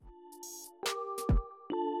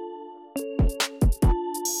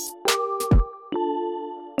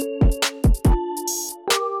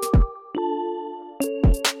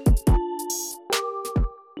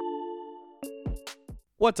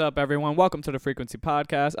What's up, everyone? Welcome to the Frequency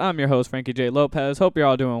Podcast. I'm your host, Frankie J. Lopez. Hope you're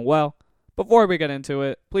all doing well. Before we get into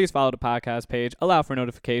it, please follow the podcast page, allow for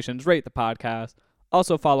notifications, rate the podcast.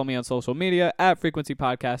 Also follow me on social media at Frequency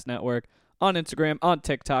Podcast Network, on Instagram, on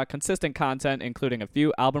TikTok, consistent content, including a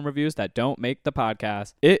few album reviews that don't make the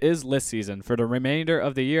podcast. It is list season. For the remainder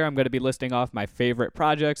of the year, I'm going to be listing off my favorite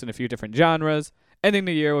projects in a few different genres, ending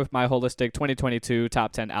the year with my holistic 2022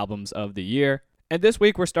 top 10 albums of the year. And this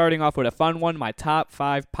week, we're starting off with a fun one, my top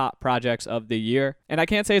 5 pop projects of the year. And I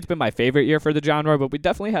can't say it's been my favorite year for the genre, but we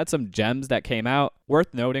definitely had some gems that came out.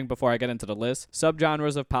 Worth noting before I get into the list,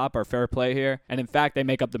 subgenres of pop are fair play here, and in fact, they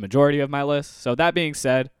make up the majority of my list. So that being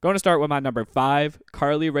said, going to start with my number 5,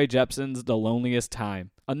 Carly Rae Jepsen's The Loneliest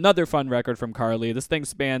Time. Another fun record from Carly. This thing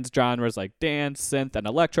spans genres like dance, synth, and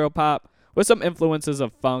electropop, with some influences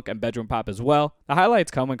of funk and bedroom pop as well. The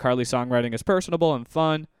highlights come when Carly's songwriting is personable and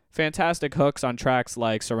fun. Fantastic hooks on tracks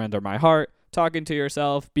like Surrender My Heart, Talking to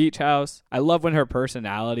Yourself, Beach House. I love when her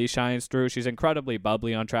personality shines through. She's incredibly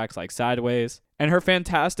bubbly on tracks like Sideways. And her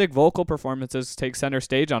fantastic vocal performances take center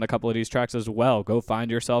stage on a couple of these tracks as well. Go Find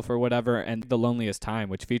Yourself or whatever, and The Loneliest Time,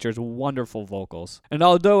 which features wonderful vocals. And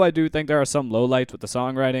although I do think there are some lowlights with the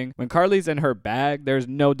songwriting, when Carly's in her bag, there's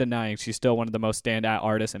no denying she's still one of the most standout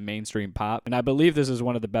artists in mainstream pop. And I believe this is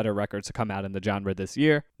one of the better records to come out in the genre this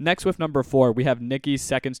year. Next, with number 4, we have Nicki's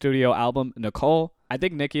second studio album, Nicole. I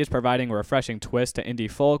think Nicki is providing a refreshing twist to indie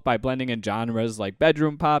folk by blending in genres like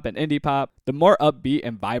bedroom pop and indie pop. The more upbeat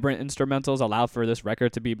and vibrant instrumentals allow for this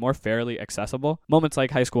record to be more fairly accessible. Moments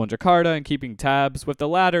like High School in Jakarta and Keeping Tabs, with the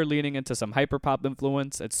latter leaning into some hyperpop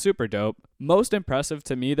influence, it's super dope. Most impressive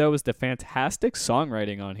to me, though, is the fantastic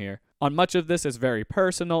songwriting on here. On much of this is very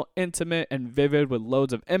personal, intimate, and vivid, with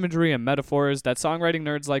loads of imagery and metaphors that songwriting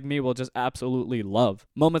nerds like me will just absolutely love.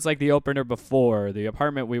 Moments like the opener Before, The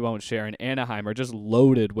Apartment We Won't Share, and Anaheim are just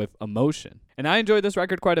loaded with emotion. And I enjoyed this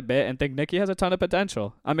record quite a bit and think Nicki has a ton of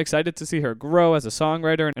potential. I'm excited to see her grow as a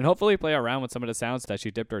songwriter and hopefully play around with some of the sounds that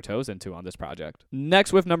she dipped her toes into on this project.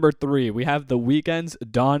 Next, with number 3, we have The Weeknd's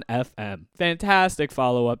Dawn FM. Fantastic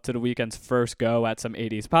follow-up to The Weeknd's first go at some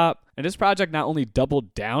 80s pop. And this project not only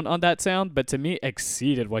doubled down on that sound, but to me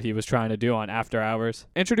exceeded what he was trying to do on After Hours,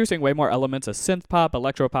 introducing way more elements of synth pop,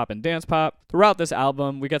 electropop, and dance pop. Throughout this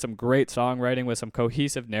album, we get some great songwriting with some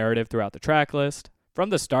cohesive narrative throughout the track list. From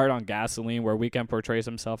the start on Gasoline, where Weeknd portrays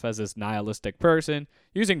himself as this nihilistic person,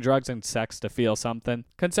 using drugs and sex to feel something.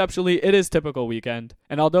 Conceptually, it is typical Weeknd,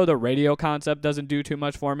 and although the radio concept doesn't do too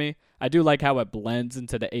much for me, I do like how it blends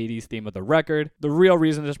into the 80s theme of the record. The real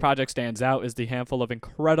reason this project stands out is the handful of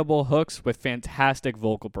incredible hooks with fantastic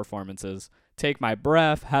vocal performances. Take My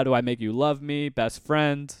Breath, How Do I Make You Love Me, Best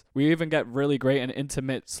Friend. We even get really great and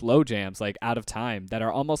intimate slow jams like Out of Time that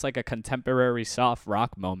are almost like a contemporary soft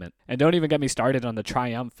rock moment. And don't even get me started on the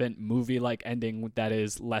triumphant movie-like ending that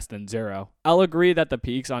is Less Than Zero. I'll agree that the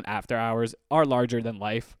peaks on After Hours are larger than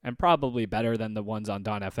life and probably better than the ones on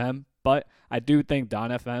Dawn FM, but I do think Dawn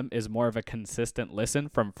FM is more of a consistent listen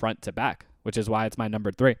from front to back, which is why it's my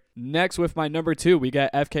number 3. Next, with my number 2, we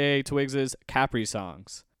get FKA Twigs' Capri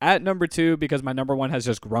Songs. At number 2, because my number 1 has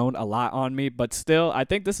just grown a lot on me, but still, I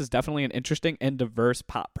think this is definitely an interesting and diverse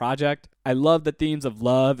pop project. I love the themes of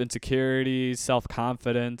love, insecurity,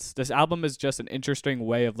 self-confidence. This album is just an interesting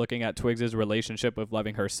way of looking at Twigs' relationship with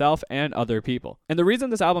loving herself and other people. And the reason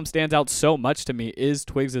this album stands out so much to me is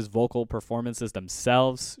Twigs' vocal performances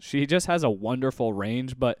themselves. She just has a wonderful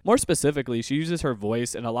range, but more specifically, she uses her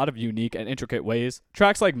voice in a lot of unique and intricate ways.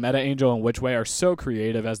 Tracks like Meta Angel and Which Way are so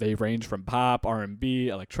creative as they range from pop, R&B,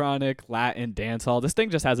 electronic, Latin, dancehall. This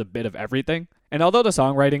thing just has a bit of everything. And although the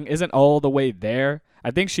songwriting isn't all the way there, I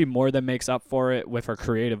think she more than makes up for it with her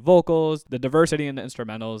creative vocals, the diversity in the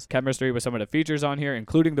instrumentals, chemistry with some of the features on here,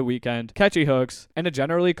 including The Weeknd, catchy hooks, and a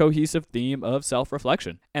generally cohesive theme of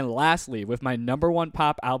self-reflection. And lastly, with my number 1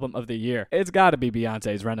 pop album of the year, it's gotta be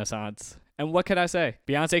Beyonce's Renaissance. And what can I say?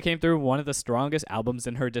 Beyonce came through one of the strongest albums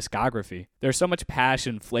in her discography. There's so much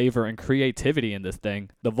passion, flavor, and creativity in this thing.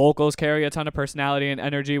 The vocals carry a ton of personality and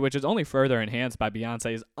energy, which is only further enhanced by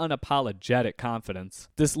Beyonce's unapologetic confidence.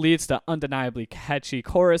 This leads to undeniably catchy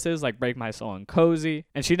choruses like Break My Soul and Cozy,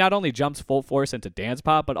 and she not only jumps full force into dance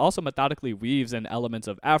pop, but also methodically weaves in elements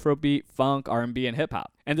of Afrobeat, funk, R&B, and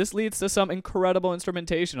hip-hop. And this leads to some incredible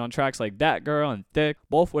instrumentation on tracks like That Girl and Thick,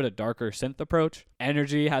 both with a darker synth approach.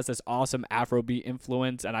 Energy has this awesome Afrobeat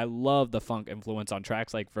influence, and I love the funk influence on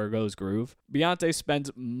tracks like Virgo's Groove. Beyonce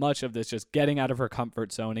spends much of this just getting out of her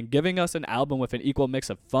comfort zone and giving us an album with an equal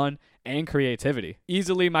mix of fun and creativity.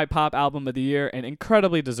 Easily my pop album of the year and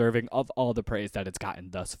incredibly deserving of all the praise that it's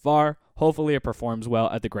gotten thus far. Hopefully it performs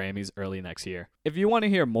well at the Grammys early next year. If you want to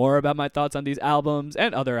hear more about my thoughts on these albums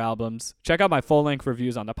and other albums, check out my full-length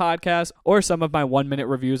reviews on the podcast or some of my 1-minute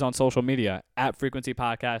reviews on social media at Frequency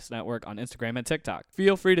Podcast Network on Instagram and TikTok.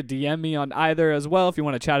 Feel free to DM me on either as well if you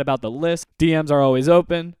want to chat about the list. DMs are always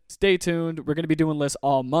open. Stay tuned. We're going to be doing lists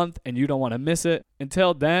all month and you don't want to miss it.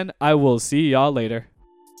 Until then, I will see y'all later.